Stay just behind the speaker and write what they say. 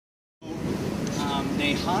Now,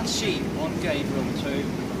 Hanchi Bunkai drill 2,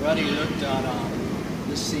 we've already looked at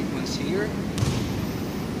this sequence here.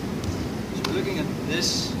 So we're looking at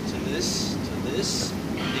this to this to this,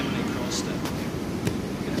 and then when they cross step.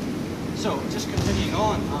 Okay. So just continuing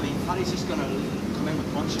on, I mean, Paddy's just going to come in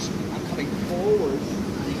with punches and coming forward,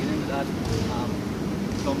 and you get into that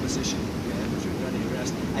thumb position. Okay, which we're ready to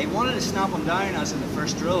rest. I wanted to snap him down as in the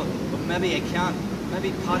first drill, but maybe I can't.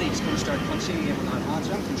 Maybe Paddy's going to start punching again with that hand.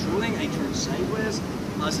 So I'm controlling, I turn sideways,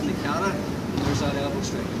 as in the kata, and there's that elbow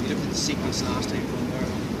strike. We looked at the sequence last time from there.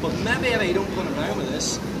 But maybe if I don't put him down with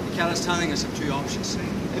this, the kata's telling us of two options.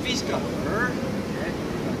 If he's got her, okay,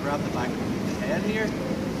 I'm going to grab the back of the head here,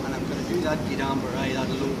 and I'm going to do that Gidam Barai, that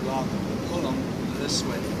low block, pull him this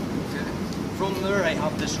way. Okay. From there, I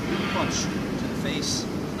have this root punch to the face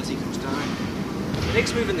as he comes down. The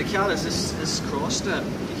next move in the kata is this cross step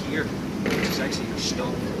here, which is actually your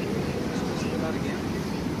stomp. So let's do that again.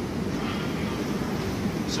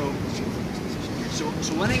 So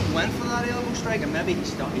when I went for that elbow strike, and maybe he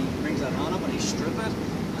brings that hand up and he strip it,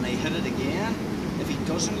 and I hit it again. If he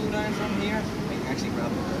doesn't go down from here, I can actually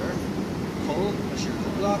grab it there, pull, as your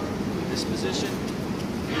hook block, this position.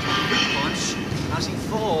 Here's the big punch. As he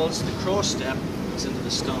falls, the cross step is into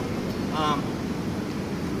the stump.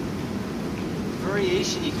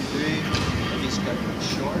 Variation you can do if he's got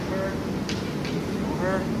short hair, no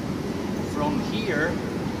hair, from here.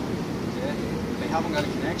 Okay, if I haven't got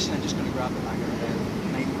a connection, I'm just going to grab the back of the head.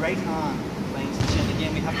 My right hand lines the chin.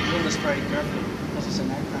 Again, we have to roll this very carefully because it's a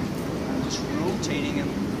neck crank. I'm just rotating him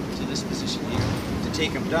to this position here to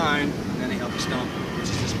take him down, and then I have the stomp, which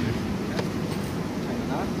is this move. Okay, time on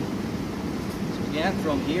that. So again,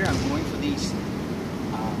 from here, I'm going for these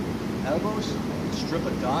elbows, strip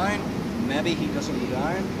it down. Maybe he doesn't go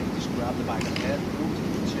down, just grab the back of the head,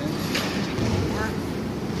 rotate the chin, take it over,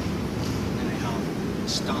 and then I have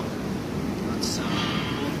stomp. That's